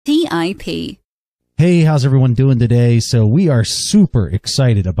TIP. Hey, how's everyone doing today? So we are super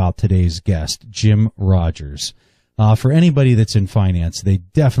excited about today's guest, Jim Rogers. For anybody that's in finance, they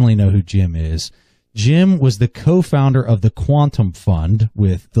definitely know who Jim is. Jim was the co-founder of the Quantum Fund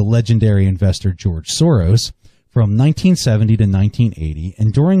with the legendary investor George Soros from 1970 to 1980.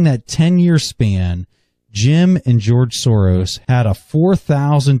 And during that 10-year span, Jim and George Soros had a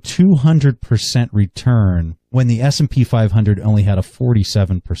 4,200% return when the S&P 500 only had a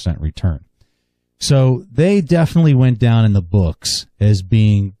 47% return. So they definitely went down in the books as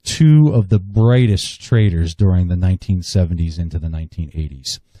being two of the brightest traders during the 1970s into the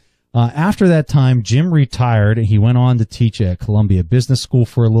 1980s. After that time, Jim retired and he went on to teach at Columbia Business School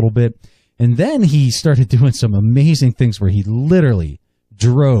for a little bit. And then he started doing some amazing things where he literally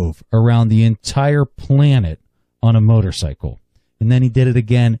drove around the entire planet on a motorcycle. And then he did it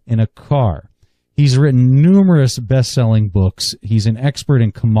again in a car. He's written numerous best-selling books. He's an expert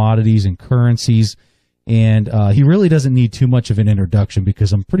in commodities and currencies, and he really doesn't need too much of an introduction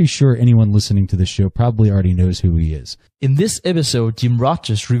because I'm pretty sure anyone listening to this show probably already knows who he is. In this episode, Jim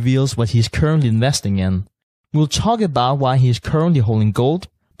Rogers reveals what he's currently investing in. We'll talk about why he is currently holding gold,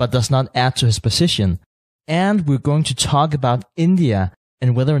 but does not add to his position. And we're going to talk about India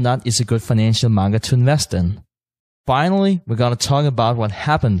and whether or not it's a good financial market to invest in. Finally, we're going to talk about what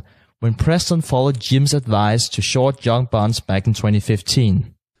happened when Preston followed Jim's advice to short junk bonds back in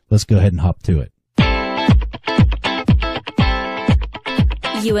 2015. Let's go ahead and hop to it.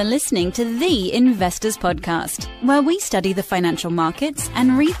 You are listening to The Investors Podcast, where we study the financial markets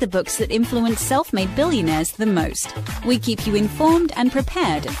and read the books that influence self-made billionaires the most. We keep you informed and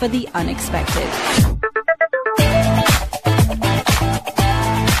prepared for the unexpected.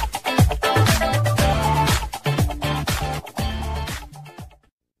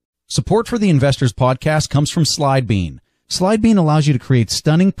 Support for the Investors Podcast comes from SlideBean. SlideBean allows you to create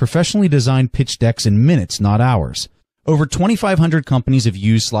stunning, professionally designed pitch decks in minutes, not hours. Over 2,500 companies have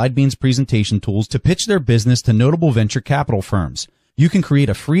used SlideBean's presentation tools to pitch their business to notable venture capital firms. You can create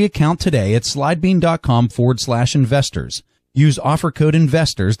a free account today at slidebean.com/investors. Use offer code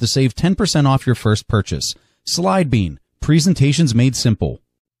INVESTORS to save 10% off your first purchase. SlideBean. Presentations made simple.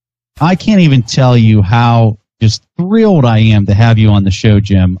 I can't even tell you how just thrilled I am to have you on the show,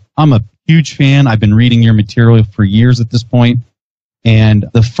 Jim. I'm a huge fan. I've been reading your material for years at this point. And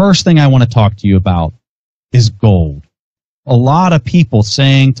the first thing I want to talk to you about is gold. A lot of people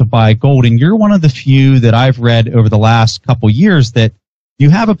saying to buy gold, and you're one of the few that I've read over the last couple years that you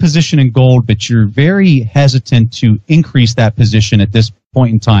have a position in gold, but you're very hesitant to increase that position at this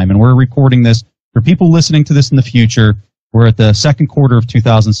point in time. And we're recording this for people listening to this in the future. We're at the second quarter of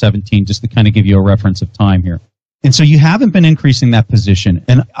 2017, just to kind of give you a reference of time here. And so you haven't been increasing that position.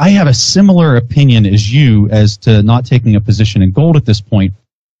 And I have a similar opinion as you as to not taking a position in gold at this point.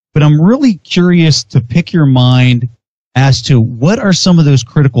 But I'm really curious to pick your mind as to what are some of those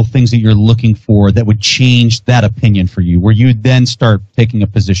critical things that you're looking for that would change that opinion for you, where you would then start taking a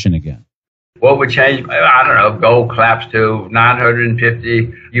position again. What would change? I don't know. Gold collapsed to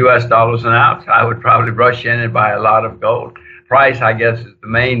 $950 an ounce. I would probably rush in and buy a lot of gold. Price, I guess, is the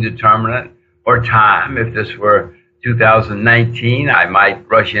main determinant, or time. If this were 2019, I might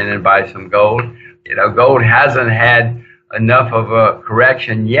rush in and buy some gold. You know, gold hasn't had enough of a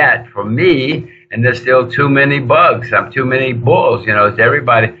correction yet for me, and there's still too many bugs. Too many bulls. You know, it's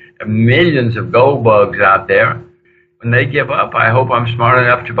everybody. There are millions of gold bugs out there. When they give up, I hope I'm smart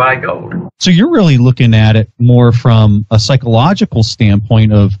enough to buy gold. So you're really looking at it more from a psychological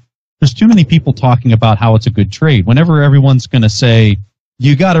standpoint of there's too many people talking about how it's a good trade. Whenever everyone's going to say,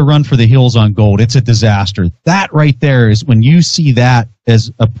 you got to run for the hills on gold, it's a disaster. That right there is when you see that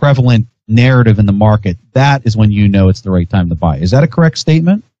as a prevalent narrative in the market, that is when you know it's the right time to buy. Is that a correct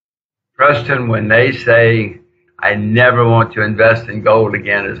statement? Preston, when they say, I never want to invest in gold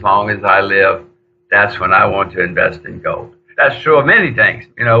again as long as I live, that's when I want to invest in gold. That's true of many things.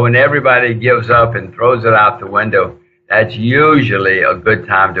 You know, when everybody gives up and throws it out the window, that's usually a good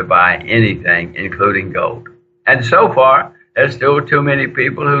time to buy anything, including gold. And so far, there's still too many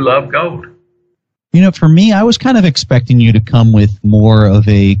people who love gold. You know, for me, I was kind of expecting you to come with more of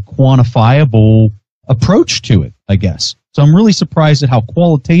a quantifiable approach to it, I guess. So I'm really surprised at how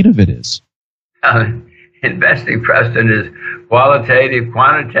qualitative it is. Investing, Preston, is qualitative,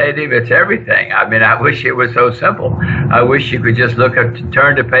 quantitative, it's everything. I mean, I wish it was so simple. I wish you could just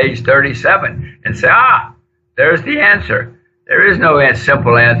turn to page 37 and say, there's the answer. There is no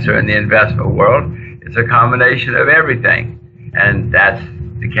simple answer in the investment world. It's a combination of everything. And that's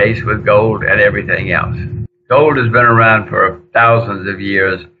the case with gold and everything else. Gold has been around for thousands of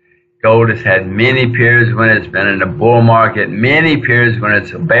years. Gold has had many periods when it's been in a bull market, many periods when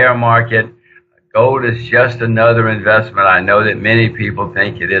it's a bear market. Gold is just another investment. I know that many people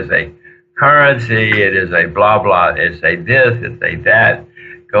think it is a currency, it is a blah, blah, it's a this, it's a that.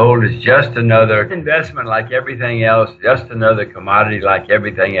 Gold is just another investment like everything else, just another commodity like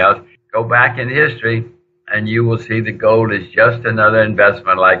everything else. Go back in history and you will see that gold is just another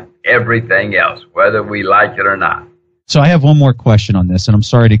investment like everything else, whether we like it or not. So I have one more question on this, and I'm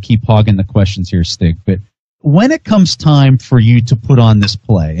sorry to keep hogging the questions here, Stig, but when it comes time for you to put on this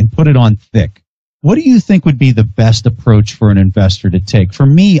play and put it on thick, what do you think would be the best approach for an investor to take? For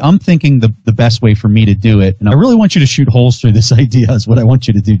me, I'm thinking the best way for me to do it, and I really want you to shoot holes through this idea is what I want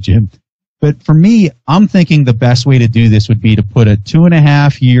you to do, Jim. But for me, I'm thinking the best way to do this would be to put a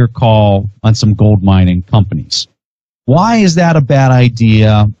 2.5-year call on some gold mining companies. Why is that a bad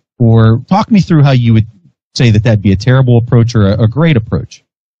idea? Or talk me through how you would say that that'd be a terrible approach or a great approach.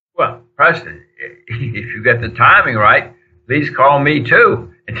 Well, Preston, if you get the timing right, please call me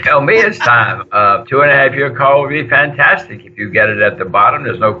too and tell me it's time. 2.5-year call would be fantastic. If you get it at the bottom,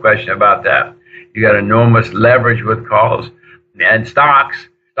 there's no question about that. You got enormous leverage with calls. And stocks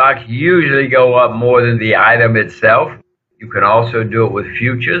usually go up more than the item itself. You can also do it with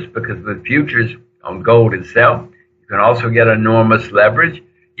futures, because with futures on gold itself, you can also get enormous leverage.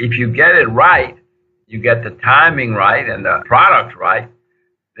 If you get it right, you get the timing right and the product right,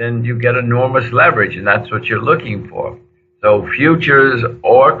 then you get enormous leverage, and that's what you're looking for. So futures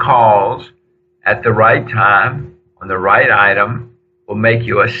or calls at the right time on the right item will make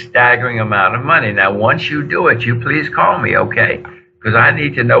you a staggering amount of money. Now, once you do it, you please call me, okay? Because I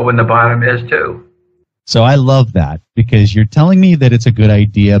need to know when the bottom is too. So I love that, because you're telling me that it's a good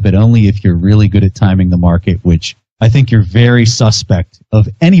idea, but only if you're really good at timing the market, which I think you're very suspect of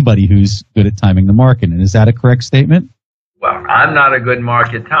anybody who's good at timing the market. And is that a correct statement? Well, I'm not a good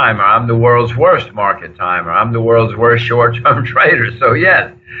market timer. I'm the world's worst market timer. I'm the world's worst short-term trader. So,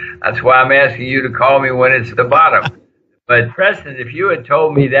 yes, that's why I'm asking you to call me when it's the bottom. But, Preston, if you had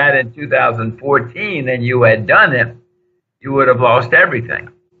told me that in 2014 and you had done it, you would have lost everything.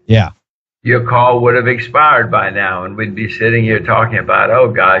 Yeah. Your call would have expired by now, and we'd be sitting here talking about,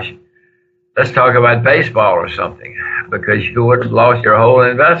 oh, gosh, let's talk about baseball or something, because you would have lost your whole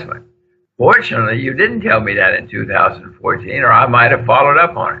investment. Fortunately, you didn't tell me that in 2014, or I might have followed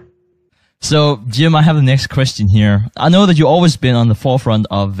up on it. So, Jim, I have the next question here. I know that you've always been on the forefront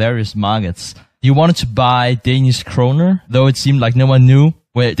of various markets. You wanted to buy Danish kroner, though it seemed like no one knew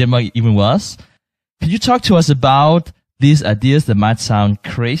where Denmark even was. Could you talk to us about these ideas that might sound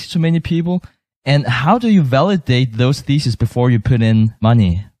crazy to many people? And how do you validate those theses before you put in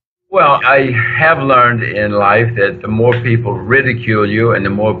money? Well, I have learned in life that the more people ridicule you and the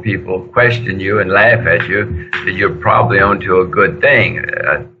more people question you and laugh at you, that you're probably onto a good thing,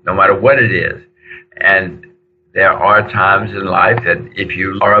 no matter what it is. And there are times in life that if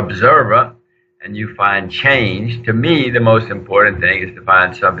you are observant and you find change, to me, the most important thing is to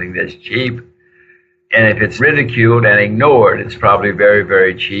find something that's cheap. And if it's ridiculed and ignored, it's probably very,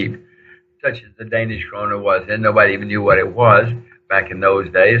 very cheap, such as the Danish kroner was. And nobody even knew what it was back in those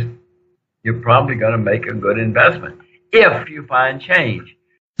days. You're probably going to make a good investment if you find change.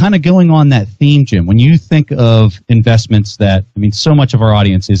 Kind of going on that theme, Jim, when you think of investments that, I mean, so much of our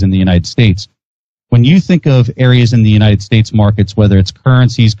audience is in the United States. When you think of areas in the United States markets, whether it's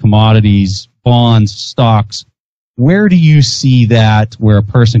currencies, commodities, bonds, stocks, where do you see that where a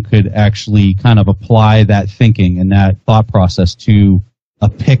person could actually kind of apply that thinking and that thought process to a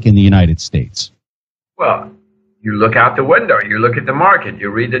pick in the United States? Well, you look out the window, you look at the market, you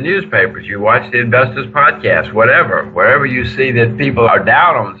read the newspapers, you watch the Investors Podcast, whatever. Wherever you see that people are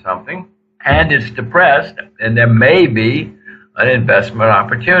down on something and it's depressed, and there may be an investment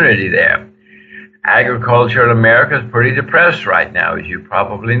opportunity there. Agriculture in America is pretty depressed right now, as you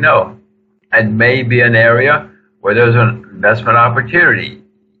probably know. And may be an area where there's an investment opportunity.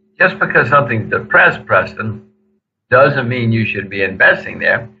 Just because something's depressed, Preston, doesn't mean you should be investing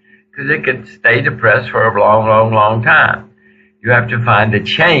there, because it could stay depressed for a long, long, long time. You have to find a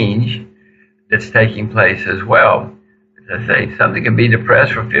change that's taking place as well. As I say, something can be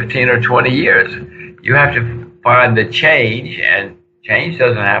depressed for 15 or 20 years. You have to find the change, and change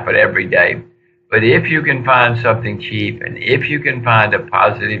doesn't happen every day. But if you can find something cheap, and if you can find a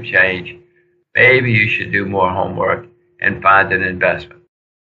positive change, maybe you should do more homework and find an investment.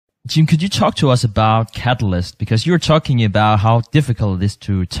 Jim, could you talk to us about catalyst? Because you were talking about how difficult it is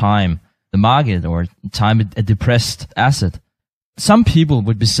to time the market or time a depressed asset. Some people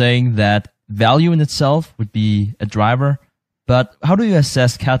would be saying that value in itself would be a driver, but how do you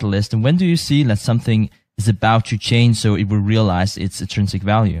assess catalyst, and when do you see that something is about to change so it will realize its intrinsic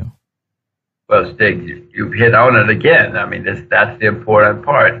value? Well, Stig, you've hit on it again. I mean, that's the important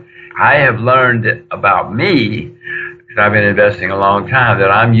part. I have learned about me, because I've been investing a long time, that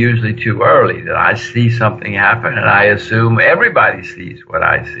I'm usually too early, that I see something happen and I assume everybody sees what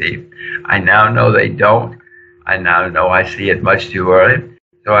I see. I now know they don't. I now know I see it much too early.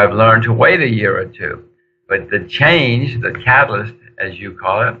 So I've learned to wait a year or two. But the change, the catalyst, as you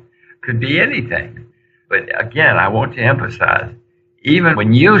call it, could be anything. But again, I want to emphasize, even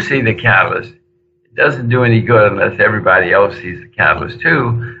when you see the catalyst, it doesn't do any good unless everybody else sees the catalyst too,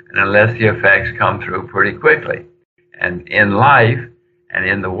 and unless the effects come through pretty quickly. And in life and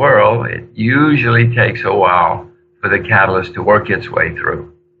in the world, it usually takes a while for the catalyst to work its way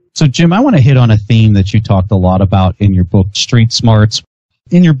through. So, Jim, I want to hit on a theme that you talked a lot about in your book, Street Smarts.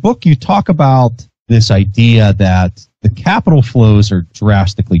 In your book, you talk about this idea that the capital flows are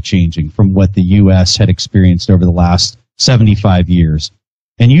drastically changing from what the U.S. had experienced over the last 75 years.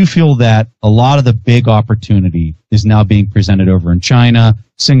 And you feel that a lot of the big opportunity is now being presented over in China,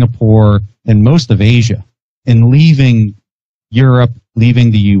 Singapore, and most of Asia, and leaving Europe,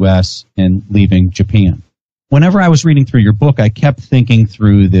 leaving the U.S., and leaving Japan. Whenever I was reading through your book, I kept thinking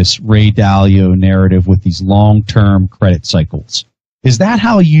through this Ray Dalio narrative with these long-term credit cycles. Is that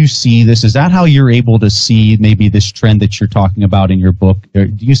how you see this? Is that how you're able to see maybe this trend that you're talking about in your book? Or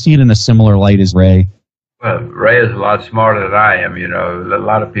do you see it in a similar light as Ray? Well, Ray is a lot smarter than I am. You know, a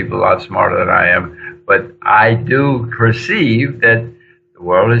lot of people a lot smarter than I am. But I do perceive that the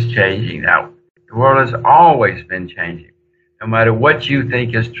world is changing now. The world has always been changing. No matter what you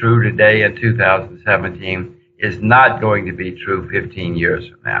think is true today in 2017 is not going to be true 15 years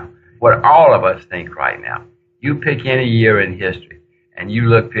from now. What all of us think right now, you pick any year in history and you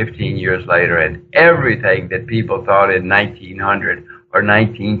look 15 years later and everything that people thought in 1900 or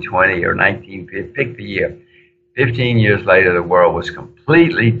 1920 or 1950, pick the year. 15 years later, the world was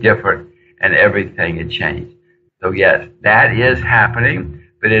completely different and everything had changed. So yes, that is happening,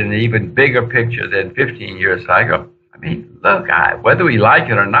 but in an even bigger picture than 15-year cycle. I mean, look, whether we like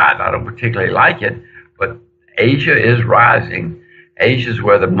it or not, I don't particularly like it, but Asia is rising. Asia is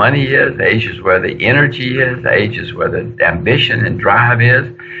where the money is. Asia is where the energy is. Asia is where the ambition and drive is,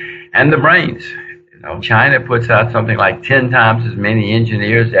 and the brains. You know, China puts out something like 10 times as many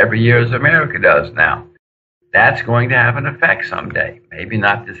engineers every year as America does now. That's going to have an effect someday. Maybe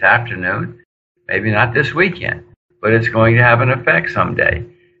not this afternoon, maybe not this weekend, but it's going to have an effect someday.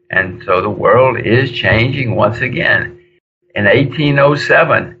 And so the world is changing once again. In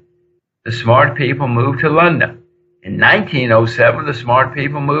 1807, the smart people moved to London. In 1907, the smart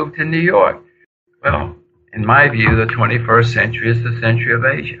people moved to New York. Well, in my view, the 21st century is the century of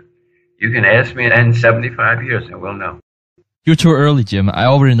Asia. You can ask me in 75 years and we'll know. You're too early, Jim. I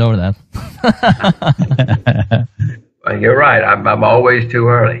already know that. Well, you're right. I'm always too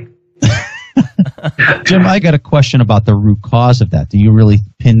early. Jim, I got a question about the root cause of that. Do you really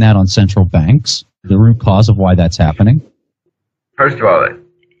pin that on central banks, the root cause of why that's happening? First of all,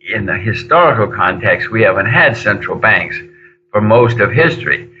 in the historical context, we haven't had central banks for most of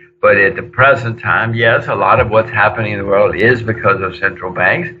history. But at the present time, yes, a lot of what's happening in the world is because of central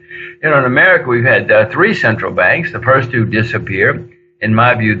banks. You know, in America, we've had 3 central banks. The first 2 disappeared. In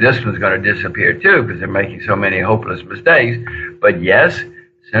my view, this one's going to disappear too because they're making so many hopeless mistakes. But yes,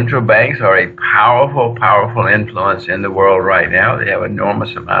 central banks are a powerful, powerful influence in the world right now. They have an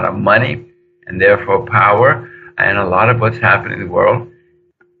enormous amount of money and therefore power. And a lot of what's happening in the world,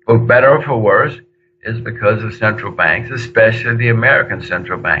 for better or for worse, is because of central banks, especially the American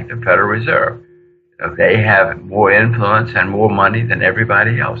Central Bank, the Federal Reserve. They have more influence and more money than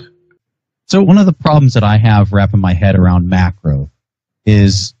everybody else. So one of the problems that I have wrapping my head around macro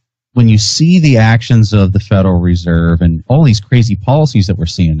is when you see the actions of the Federal Reserve and all these crazy policies that we're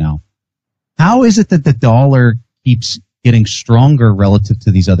seeing now, how is it that the dollar keeps getting stronger relative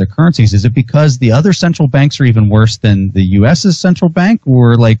to these other currencies? Is it because the other central banks are even worse than the U.S.'s central bank?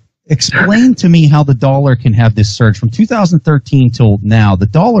 Or, like, explain to me how the dollar can have this surge. From 2013 till now, the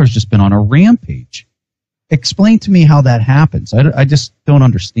dollar's just been on a rampage. Explain to me how that happens. I just don't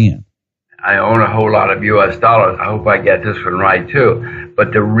understand. I own a whole lot of U.S. dollars. I hope I get this one right, too.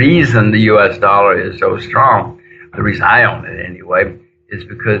 But the reason the U.S. dollar is so strong, the reason I own it anyway, is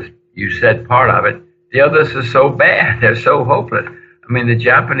because you said part of it. The others are so bad. They're so hopeless. I mean, the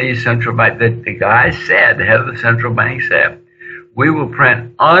Japanese central bank, the guy said, the head of the central bank said, we will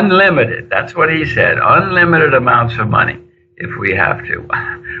print unlimited, that's what he said, unlimited amounts of money if we have to.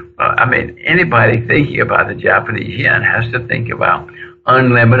 Well, I mean, anybody thinking about the Japanese yen has to think about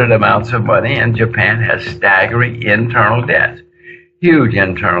unlimited amounts of money, and Japan has staggering internal debts, huge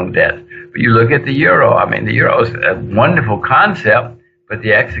internal debts. But you look at the euro, I mean, the euro is a wonderful concept, but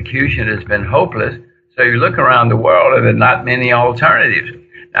the execution has been hopeless. So you look around the world and there are not many alternatives.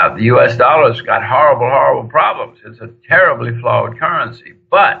 Now, the U.S. dollar's got horrible, horrible problems. It's a terribly flawed currency.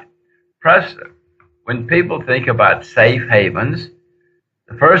 But, Preston, when people think about safe havens,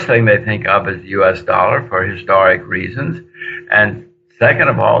 the first thing they think of is the U.S. dollar for historic reasons. And second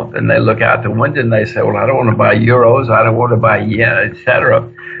of all, then they look out the window and they say, well, I don't want to buy euros, I don't want to buy yen,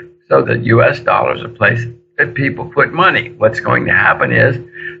 etc. So the U.S. dollar is a place that people put money. What's going to happen is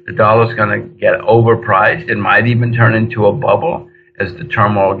the dollar's going to get overpriced. It might even turn into a bubble as the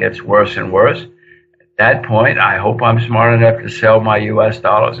turmoil gets worse and worse. At that point, I hope I'm smart enough to sell my U.S.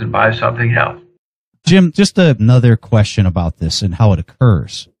 dollars and buy something else. Jim, just another question about this and how it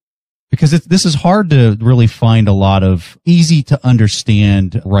occurs. Because this is hard to really find a lot of easy to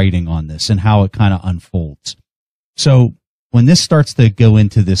understand writing on this and how it kind of unfolds. So when this starts to go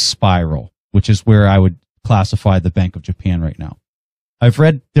into this spiral, which is where I would classify the Bank of Japan right now, I've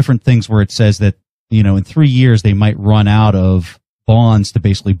read different things where it says that, in 3 years they might run out of bonds to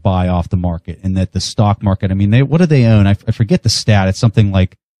basically buy off the market, and that the stock market, what do they own? I forget the stat. It's something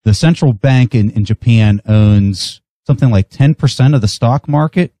like the central bank in Japan owns something like 10% of the stock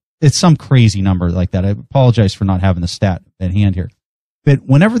market. It's some crazy number like that. I apologize for not having the stat at hand here. But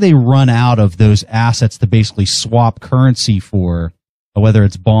whenever they run out of those assets to basically swap currency for, whether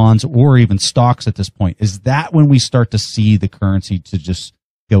it's bonds or even stocks at this point, is that when we start to see the currency to just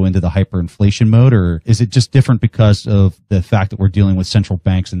go into the hyperinflation mode? Or is it just different because of the fact that we're dealing with central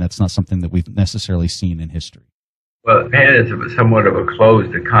banks and that's not something that we've necessarily seen in history? Well, Japan is somewhat of a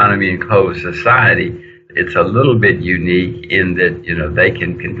closed economy and closed society. It's a little bit unique in that, they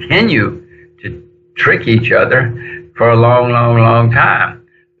can continue to trick each other for a long, long, long time.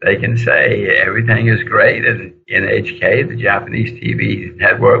 They can say everything is great, and NHK, the Japanese TV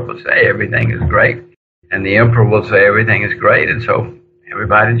network, will say everything is great, and the emperor will say everything is great, and so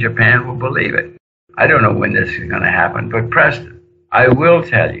everybody in Japan will believe it. I don't know when this is going to happen, but Preston, I will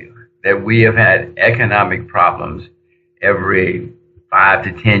tell you that we have had economic problems every 5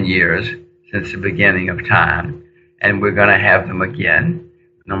 to 10 years since the beginning of time, and we're going to have them again,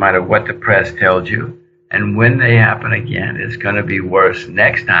 no matter what the press tells you. And when they happen again, it's going to be worse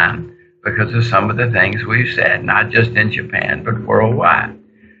next time because of some of the things we've said, not just in Japan, but worldwide.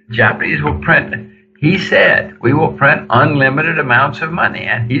 Japanese will print, he said, we will print unlimited amounts of money,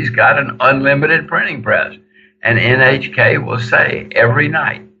 and he's got an unlimited printing press. And NHK will say every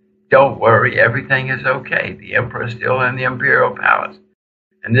night, don't worry, everything is okay. The emperor is still in the imperial palace.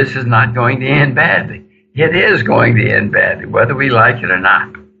 And this is not going to end badly. It is going to end badly, whether we like it or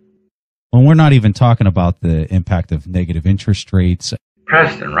not. Well, we're not even talking about the impact of negative interest rates.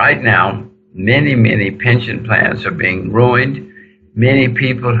 Preston, right now, many, many pension plans are being ruined. Many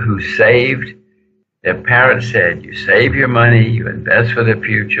people who saved, their parents said, you save your money, you invest for the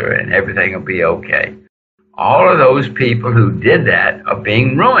future, and everything will be okay. All of those people who did that are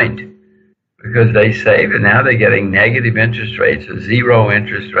being ruined because they saved, and now they're getting negative interest rates or zero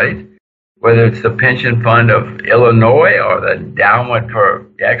interest rates. Whether it's the pension fund of Illinois or the endowment for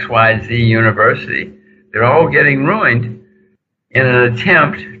XYZ University, they're all getting ruined in an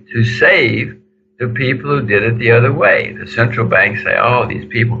attempt to save the people who did it the other way. The central banks say, oh, these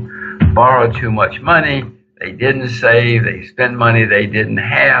people borrowed too much money, they didn't save, they spend money they didn't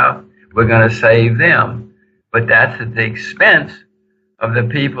have, we're going to save them. But that's at the expense of the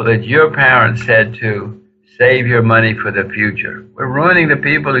people that your parents said to save your money for the future. We're ruining the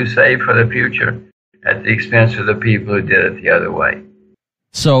people who save for the future at the expense of the people who did it the other way.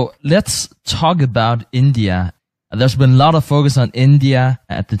 So let's talk about India. There's been a lot of focus on India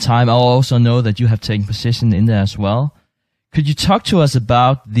at the time. I also know that you have taken position in India as well. Could you talk to us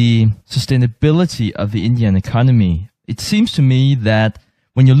about the sustainability of the Indian economy? It seems to me that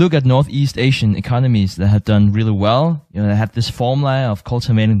when you look at Northeast Asian economies that have done really well, they have this formula of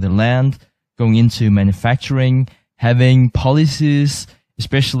cultivating the land, going into manufacturing, having policies,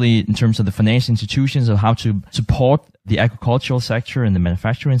 especially in terms of the financial institutions, of how to support the agricultural sector and the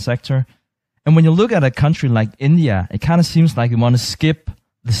manufacturing sector. And when you look at a country like India, it kind of seems like you want to skip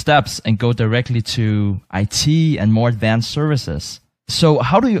the steps and go directly to IT and more advanced services. So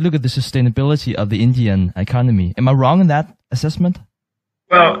how do you look at the sustainability of the Indian economy? Am I wrong in that assessment?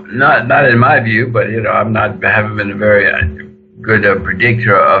 Well, not in my view, but haven't been a very good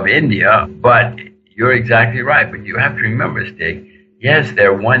predictor of India. But you're exactly right. But you have to remember, Stig, yes,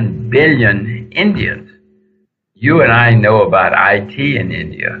 there are 1 billion Indians. You and I know about IT in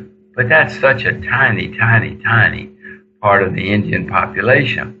India, but that's such a tiny, tiny, tiny part of the Indian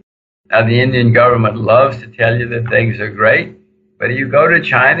population. Now, the Indian government loves to tell you that things are great, but you go to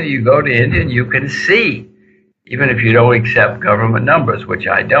China, you go to India, and you can see even if you don't accept government numbers, which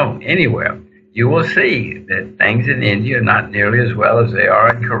I don't anywhere, you will see that things in India are not nearly as well as they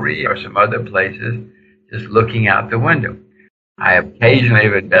are in Korea or some other places, just looking out the window. I occasionally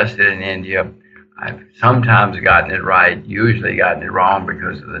have invested in India. I've sometimes gotten it right, usually gotten it wrong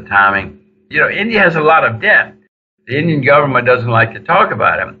because of the timing. India has a lot of debt. The Indian government doesn't like to talk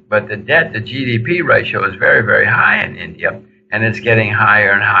about it, but the debt to GDP ratio is very, very high in India, and it's getting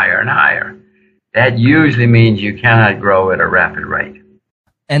higher and higher and higher. That usually means you cannot grow at a rapid rate.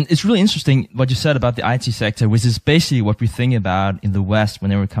 And it's really interesting what you said about the IT sector, which is basically what we think about in the West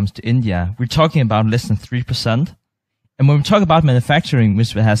whenever it comes to India. We're talking about less than 3%. And when we talk about manufacturing,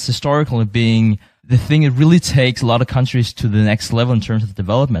 which has historically been the thing that really takes a lot of countries to the next level in terms of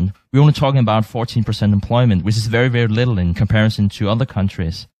development, we're only talking about 14% employment, which is very, very little in comparison to other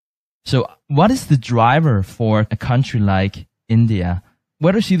countries. So what is the driver for a country like India?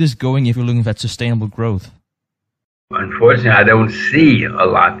 Where do you see this going if you're looking at sustainable growth? Unfortunately, I don't see a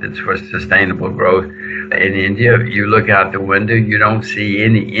lot that's for sustainable growth in India. You look out the window, you don't see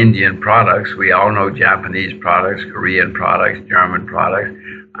any Indian products. We all know Japanese products, Korean products, German products.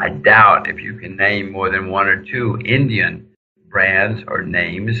 I doubt if you can name more than one or two Indian brands or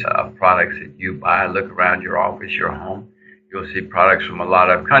names of products that you buy. Look around your office, your home. You'll see products from a lot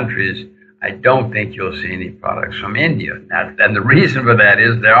of countries. I don't think you'll see any products from India. And the reason for that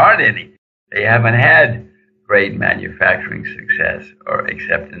is there aren't any. They haven't had great manufacturing success, or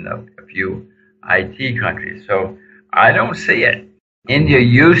except in a few IT countries. So I don't see it. India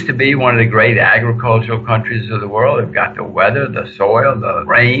used to be one of the great agricultural countries of the world. They've got the weather, the soil, the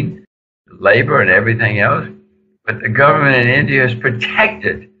rain, the labor, and everything else. But the government in India has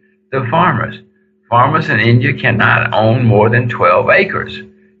protected the farmers. Farmers in India cannot own more than 12 acres.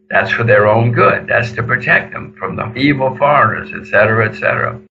 That's for their own good. That's to protect them from the evil foreigners, et cetera, et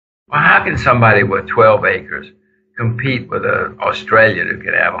cetera. Well, how can somebody with 12 acres compete with an Australian who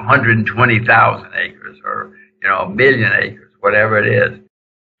could have 120,000 acres or, a million acres, whatever it is?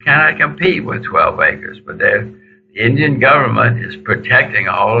 Cannot compete with 12 acres. But the Indian government is protecting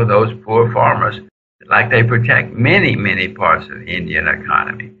all of those poor farmers like they protect many, many parts of the Indian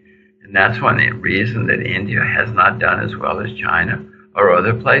economy. And that's one reason that India has not done as well as China or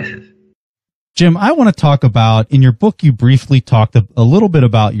other places. Jim, I want to talk about, in your book, you briefly talked a little bit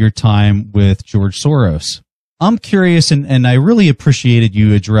about your time with George Soros. I'm curious, and I really appreciated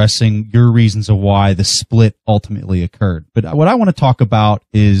you addressing your reasons of why the split ultimately occurred. But what I want to talk about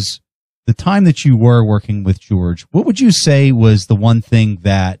is the time that you were working with George. What would you say was the one thing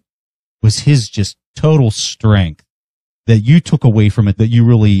that was his just total strength that you took away from it, that you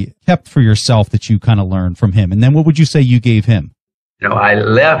really kept for yourself, that you kind of learned from him? And then what would you say you gave him? I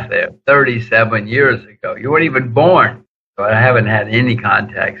left there 37 years ago. You weren't even born, so I haven't had any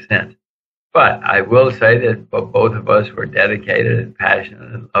contact since. But I will say that both of us were dedicated and passionate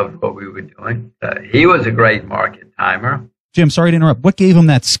and loved what we were doing. He was a great market timer. Jim, sorry to interrupt. What gave him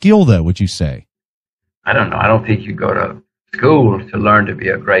that skill, though, would you say? I don't know. I don't think you go to school to learn to be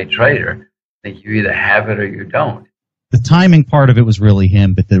a great trader. I think you either have it or you don't. The timing part of it was really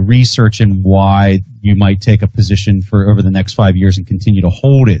him, but the research and why you might take a position for over the next 5 years and continue to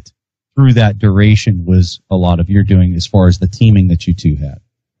hold it through that duration was a lot of your doing as far as the teaming that you two had.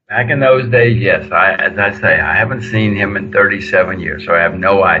 Back in those days, yes. As I say, I haven't seen him in 37 years, so I have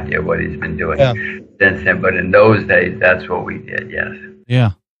no idea what he's been doing since then. But in those days, that's what we did, yes.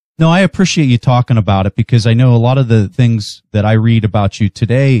 Yeah. No, I appreciate you talking about it because I know a lot of the things that I read about you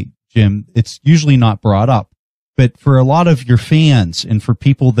today, Jim, it's usually not brought up. But for a lot of your fans and for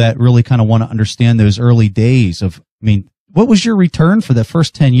people that really kind of want to understand those early days what was your return for the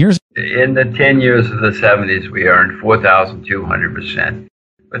first 10 years? In the 10 years of the 70s, we earned 4,200%.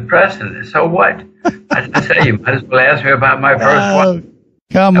 But Preston, so what? I say, you might as well ask me about my first one.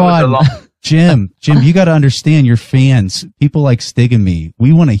 Come on. Jim, you got to understand your fans, people like Stig and me,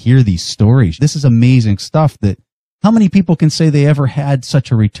 we want to hear these stories. This is amazing stuff that how many people can say they ever had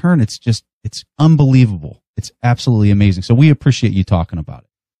such a return? It's unbelievable. It's absolutely amazing. So we appreciate you talking about it.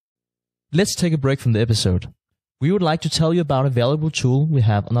 Let's take a break from the episode. We would like to tell you about a valuable tool we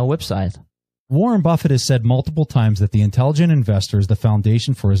have on our website. Warren Buffett has said multiple times that The Intelligent Investor is the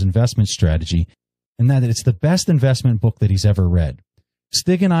foundation for his investment strategy and that it's the best investment book that he's ever read.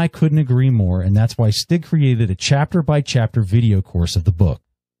 Stig and I couldn't agree more, and that's why Stig created a chapter-by-chapter video course of the book.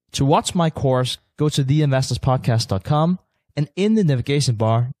 To watch my course, go to theinvestorspodcast.com, and in the navigation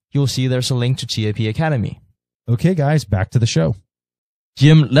bar, you'll see there's a link to TAP Academy. Okay, guys, back to the show.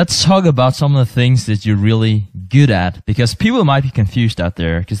 Jim, let's talk about some of the things that you're really good at, because people might be confused out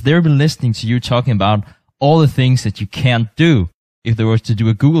there, because they've been listening to you talking about all the things that you can't do. If they were to do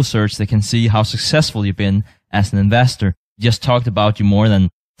a Google search, they can see how successful you've been as an investor. You just talked about you more than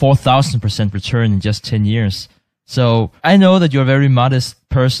 4,000% return in just 10 years. So I know that you're a very modest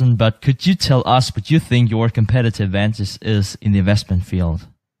person, but could you tell us what you think your competitive advantage is in the investment field?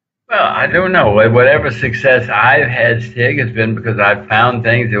 Well, I don't know. Whatever success I've had, Stig, has been because I've found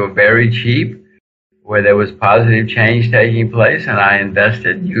things that were very cheap, where there was positive change taking place, and I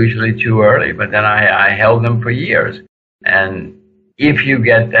invested usually too early, but then I held them for years. And if you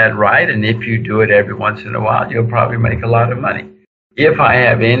get that right, and if you do it every once in a while, you'll probably make a lot of money. If I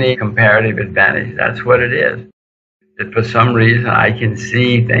have any comparative advantage, that's what it is. That for some reason I can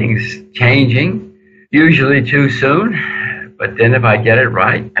see things changing, usually too soon, but then if I get it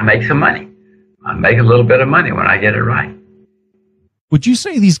right, I make some money. I make a little bit of money when I get it right. Would you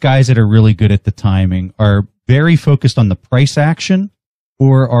say these guys that are really good at the timing are very focused on the price action,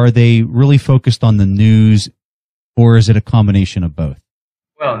 or are they really focused on the news, or is it a combination of both?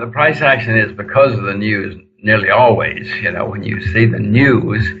 Well, the price action is because of the news nearly always. You know, when you see the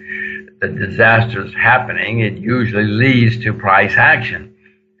news, the disasters happening, it usually leads to price action.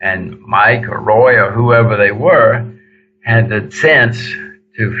 And Mike or Roy or whoever they were had the sense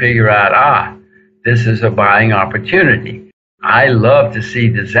to figure out, this is a buying opportunity. I love to see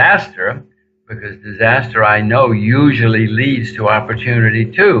disaster because disaster, I know, usually leads to opportunity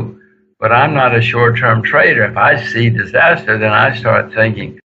too. But I'm not a short-term trader. If I see disaster, then I start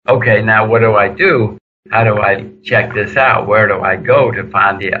thinking, okay, now what do I do? How do I check this out? Where do I go to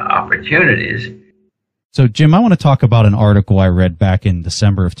find the opportunities? So, Jim, I want to talk about an article I read back in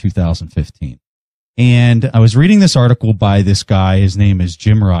December of 2015. And I was reading this article by this guy. His name is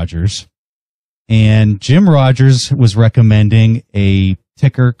Jim Rogers. And Jim Rogers was recommending a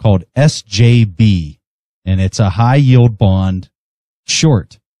ticker called SJB. And it's a high yield bond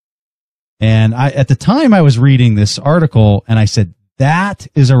short. And at the time I was reading this article and I said, that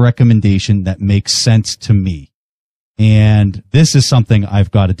is a recommendation that makes sense to me. And this is something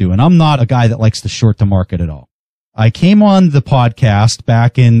I've got to do. And I'm not a guy that likes to short the market at all. I came on the podcast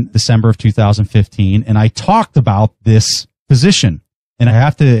back in December of 2015 and I talked about this position. And I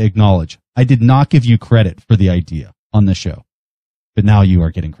have to acknowledge, I did not give you credit for the idea on the show, but now you are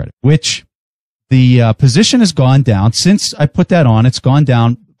getting credit, which the position has gone down since I put that on. It's gone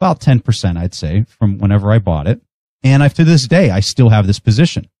down about 10%, I'd say, from whenever I bought it. And to this day, I still have this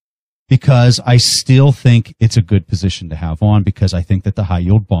position because I still think it's a good position to have on because I think that the high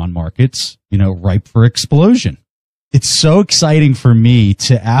yield bond market's, ripe for explosion. It's so exciting for me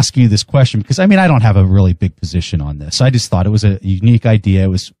to ask you this question because, I don't have a really big position on this. I just thought it was a unique idea. It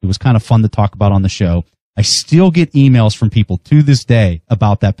was kind of fun to talk about on the show. I still get emails from people to this day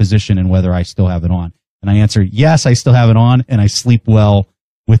about that position and whether I still have it on. And I answer, yes, I still have it on, and I sleep well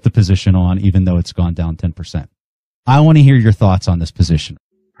with the position on, even though it's gone down 10%. I want to hear your thoughts on this position.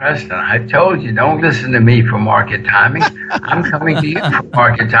 Preston, I told you, don't listen to me for market timing. I'm coming to you for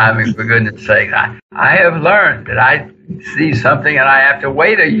market timing, for goodness sake. I have learned that I see something and I have to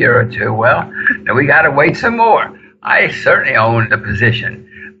wait a year or two. Well, then we got to wait some more. I certainly own the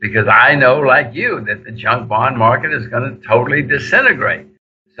position because I know, like you, that the junk bond market is going to totally disintegrate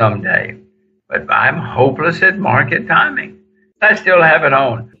someday. But I'm hopeless at market timing. I still have it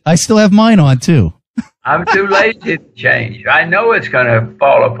on. I still have mine on, too. I'm too lazy to change. I know it's going to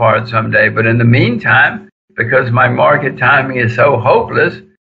fall apart someday, but in the meantime, because my market timing is so hopeless,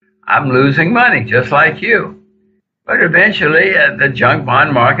 I'm losing money, just like you. But eventually, the junk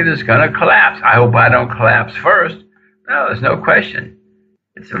bond market is going to collapse. I hope I don't collapse first. No, there's no question.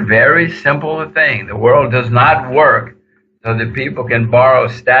 It's a very simple thing. The world does not work so that people can borrow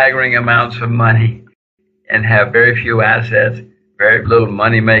staggering amounts of money and have very few assets, very little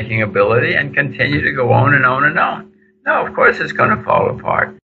money-making ability, and continue to go on and on and on. No, of course it's going to fall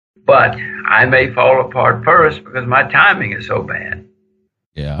apart. But I may fall apart first because my timing is so bad.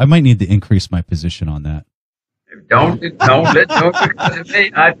 Yeah, I might need to increase my position on that. Don't because of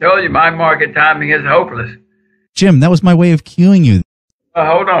me. I told you my market timing is hopeless. Jim, that was my way of cueing you. Well,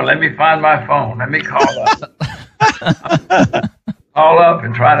 hold on. Let me find my phone. Let me call up. Call up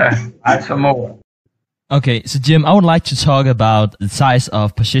and try to buy some more. Okay, so Jim, I would like to talk about the size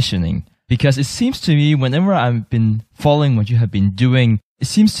of positioning because it seems to me whenever I've been following what you have been doing, it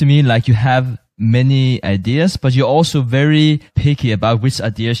seems to me like you have many ideas, but you're also very picky about which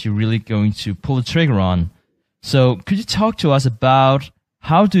ideas you're really going to pull the trigger on. So could you talk to us about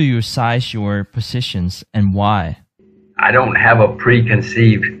how do you size your positions and why? I don't have a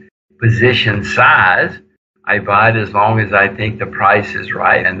preconceived position size. I buy it as long as I think the price is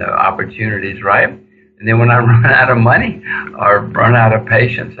right and the opportunity is right. And then when I run out of money or run out of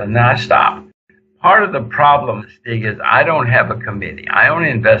patience, and then I stop. Part of the problem, Stig, is I don't have a committee. I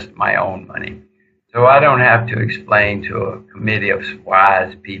only invest my own money. So I don't have to explain to a committee of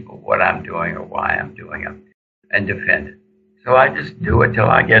wise people what I'm doing or why I'm doing it and defend it. So I just do it till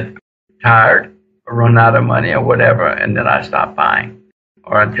I get tired or run out of money or whatever, and then I stop buying.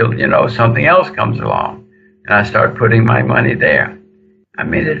 Or until, something else comes along and I start putting my money there. I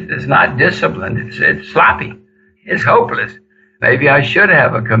mean, it's not disciplined. It's sloppy. It's hopeless. Maybe I should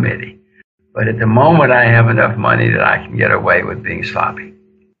have a committee. But at the moment, I have enough money that I can get away with being sloppy.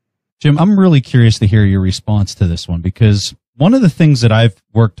 Jim, I'm really curious to hear your response to this one, because one of the things that I've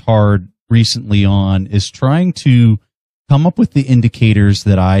worked hard recently on is trying to come up with the indicators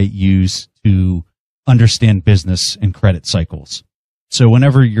that I use to understand business and credit cycles. So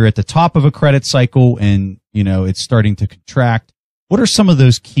whenever you're at the top of a credit cycle and, it's starting to contract, what are some of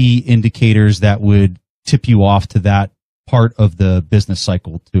those key indicators that would tip you off to that part of the business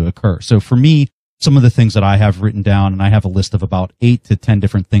cycle to occur? So for me, some of the things that I have written down, and I have a list of about 8 to 10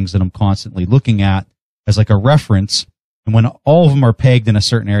 different things that I'm constantly looking at as like a reference. And when all of them are pegged in a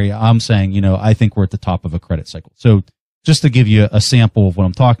certain area, I'm saying, I think we're at the top of a credit cycle. So just to give you a sample of what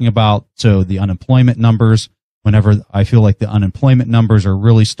I'm talking about. So the unemployment numbers, whenever I feel like the unemployment numbers are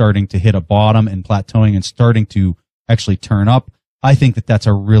really starting to hit a bottom and plateauing and starting to actually turn up, I think that that's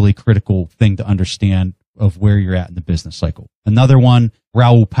a really critical thing to understand of where you're at in the business cycle. Another one,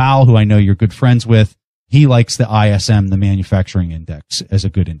 Raoul Pal, who I know you're good friends with, he likes the ISM, the manufacturing index, as a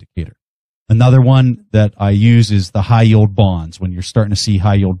good indicator. Another one that I use is the high yield bonds. When you're starting to see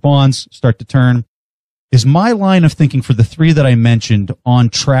high yield bonds start to turn, is my line of thinking for the 3 that I mentioned on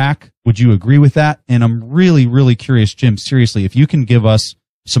track? Would you agree with that? And I'm really, really curious, Jim, seriously, if you can give us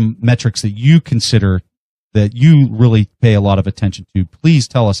some metrics that you consider that you really pay a lot of attention to, please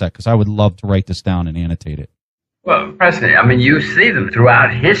tell us that, because I would love to write this down and annotate it. Well, President, you see them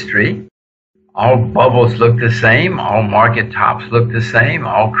throughout history. All bubbles look the same. All market tops look the same.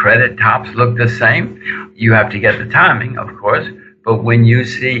 All credit tops look the same. You have to get the timing, of course. But when you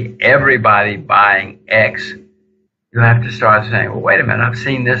see everybody buying X, you have to start saying, well, wait a minute, I've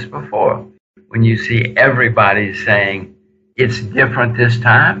seen this before. When you see everybody saying it's different this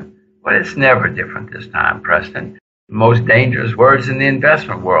time, well, it's never different this time, Preston. The most dangerous words in the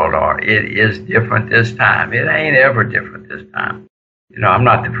investment world are, it is different this time. It ain't ever different this time. I'm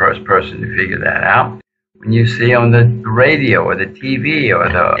not the first person to figure that out. When you see on the radio or the TV or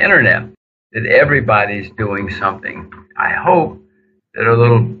the internet that everybody's doing something, I hope that a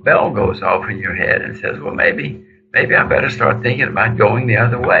little bell goes off in your head and says, well, maybe I better start thinking about going the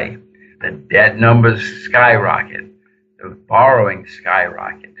other way. The debt numbers skyrocket. The borrowing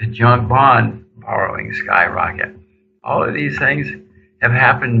skyrocket. The junk bond borrowing skyrocket. All of these things have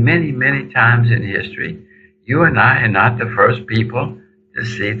happened many, many times in history. You and I are not the first people to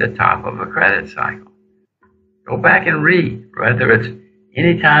see the top of a credit cycle. Go back and read, whether it's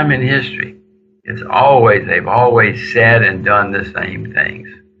any time in history. They've always said and done the same things.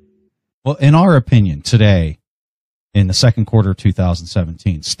 Well, in our opinion, today, in the second quarter of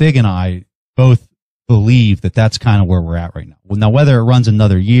 2017, Stig and I both believe that that's kind of where we're at right now. Well, now, whether it runs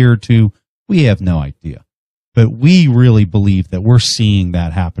another year or two, we have no idea. But we really believe that we're seeing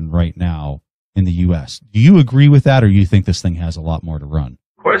that happen right now in the U.S. Do you agree with that, or you think this thing has a lot more to run?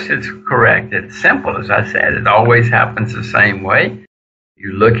 Of course, it's correct. It's simple, as I said. It always happens the same way.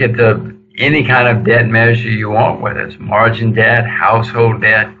 You look at any kind of debt measure you want, whether it's margin debt, household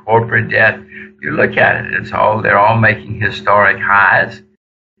debt, corporate debt. You look at it, they're all making historic highs.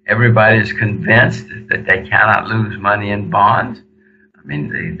 Everybody's convinced that they cannot lose money in bonds.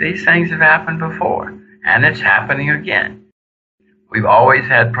 These things have happened before, and it's happening again. We've always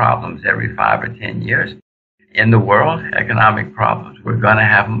had problems every 5 or 10 years. In the world, economic problems, we're going to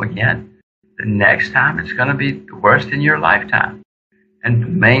have them again. The next time, it's going to be the worst in your lifetime.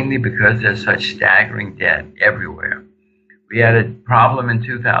 And mainly because there's such staggering debt everywhere. We had a problem in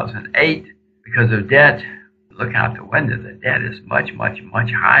 2008 because of debt. Look out the window. The debt is much, much,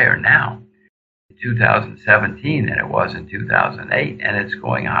 much higher now in 2017 than it was in 2008, and it's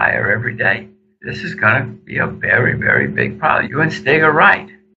going higher every day. This is going to be a very, very big problem. You and Stig are right.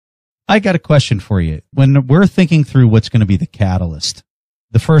 I got a question for you. When we're thinking through what's going to be the catalyst,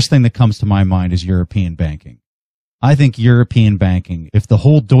 the first thing that comes to my mind is European banking. I think European banking, if the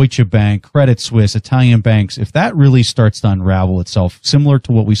whole Deutsche Bank, Credit Suisse, Italian banks, if that really starts to unravel itself, similar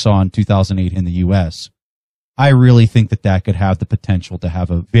to what we saw in 2008 in the U.S., I really think that could have the potential to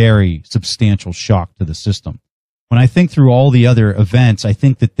have a very substantial shock to the system. When I think through all the other events, I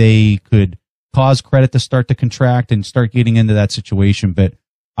think that they could cause credit to start to contract and start getting into that situation. But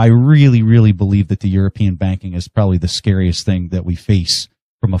I really, really believe that the European banking is probably the scariest thing that we face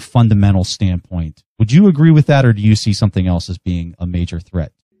from a fundamental standpoint. Would you agree with that, or do you see something else as being a major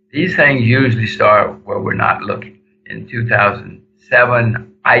threat? These things usually start where we're not looking. In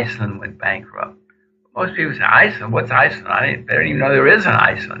 2007, Iceland went bankrupt. Most people say, Iceland? What's Iceland? They don't even know there is an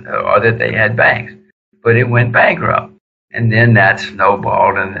Iceland or that they had banks. But it went bankrupt. And then that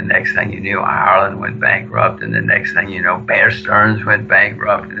snowballed, and the next thing you knew, Ireland went bankrupt, and the next thing you know, Bear Stearns went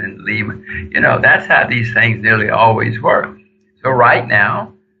bankrupt, and then Lehman. That's how these things nearly always work. So right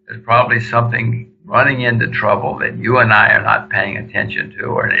now, there's probably something running into trouble that you and I are not paying attention to,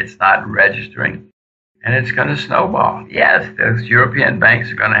 or it's not registering, and it's going to snowball. Yes, those European banks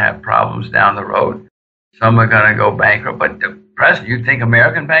are going to have problems down the road. Some are going to go bankrupt, but the president, you think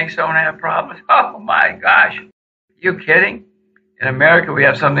American banks don't have problems? Oh my gosh. You kidding? In America, we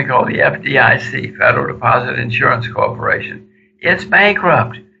have something called the FDIC, Federal Deposit Insurance Corporation. It's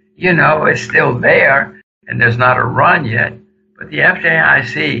bankrupt. It's still there, and there's not a run yet. But the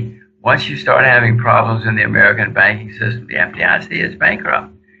FDIC, once you start having problems in the American banking system, the FDIC is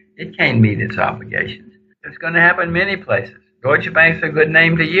bankrupt. It can't meet its obligations. It's going to happen many places. Deutsche Bank's a good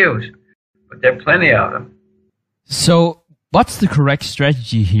name to use, but there are plenty of them. So what's the correct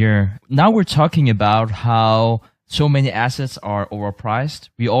strategy here? Now we're talking about how so many assets are overpriced.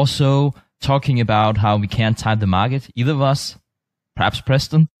 We're also talking about how we can't time the market, either of us, perhaps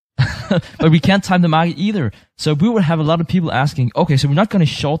Preston, but we can't time the market either. So we will have a lot of people asking, okay, so we're not going to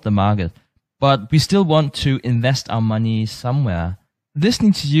short the market, but we still want to invest our money somewhere.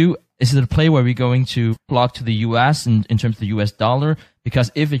 Listening to you, is it a play where we're going to flock to the US in terms of the US dollar?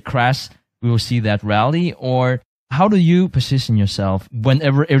 Because if it crashes, we will see that rally. Or how do you position yourself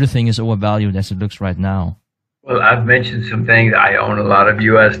whenever everything is overvalued as it looks right now? Well, I've mentioned some things. I own a lot of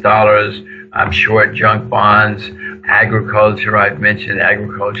U.S. dollars. I'm short junk bonds. Agriculture, I've mentioned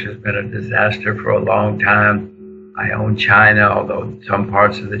agriculture has been a disaster for a long time. I own China, although some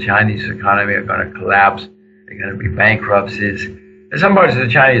parts of the Chinese economy are going to collapse. There are going to be bankruptcies. And some parts of the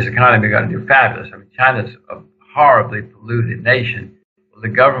Chinese economy are going to do fabulous. I mean, China's a horribly polluted nation. Well, the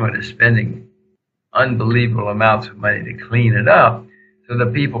government is spending unbelievable amounts of money to clean it up. So the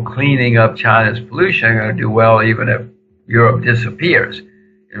people cleaning up China's pollution are going to do well even if Europe disappears,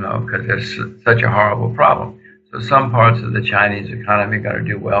 because there's such a horrible problem. So some parts of the Chinese economy are going to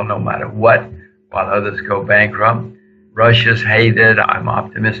do well no matter what, while others go bankrupt. Russia's hated. I'm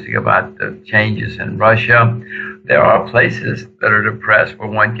optimistic about the changes in Russia. There are places that are depressed where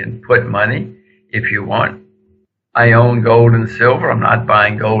one can put money if you want. I own gold and silver. I'm not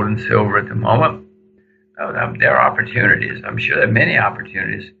buying gold and silver at the moment. There are opportunities. I'm sure there are many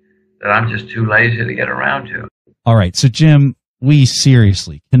opportunities that I'm just too lazy to get around to. All right. So, Jim, we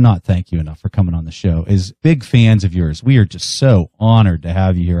seriously cannot thank you enough for coming on the show. As big fans of yours, we are just so honored to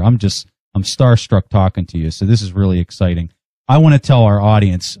have you here. I'm starstruck talking to you. So this is really exciting. I want to tell our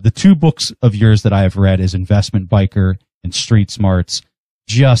audience the two books of yours that I have read is Investment Biker and Street Smarts.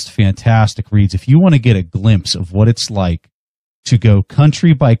 Just fantastic reads. If you want to get a glimpse of what it's like to go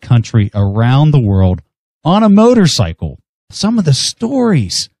country by country around the world on a motorcycle, some of the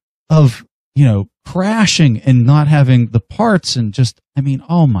stories of, crashing and not having the parts and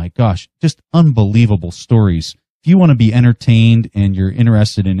oh my gosh, just unbelievable stories. If you want to be entertained and you're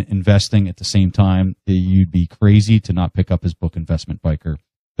interested in investing at the same time, you'd be crazy to not pick up his book, Investment Biker.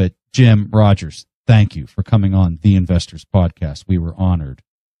 But Jim Rogers, thank you for coming on The Investors Podcast. We were honored.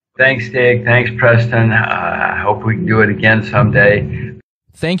 Thanks, Dick. Thanks, Preston. I hope we can do it again someday.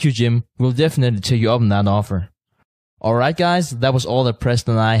 Thank you, Jim. We'll definitely take you up on that offer. All right, guys, that was all that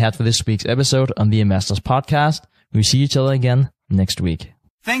Preston and I had for this week's episode on The Investors Podcast. We'll see each other again next week.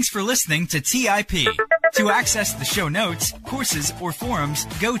 Thanks for listening to TIP. To access the show notes, courses, or forums,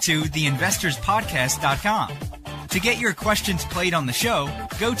 go to theinvestorspodcast.com. To get your questions played on the show,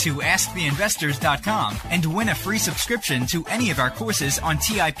 go to asktheinvestors.com and win a free subscription to any of our courses on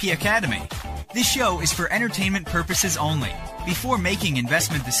TIP Academy. This show is for entertainment purposes only. Before making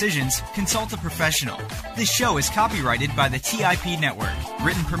investment decisions, consult a professional. This show is copyrighted by the TIP Network.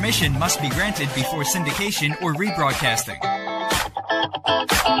 Written permission must be granted before syndication or rebroadcasting.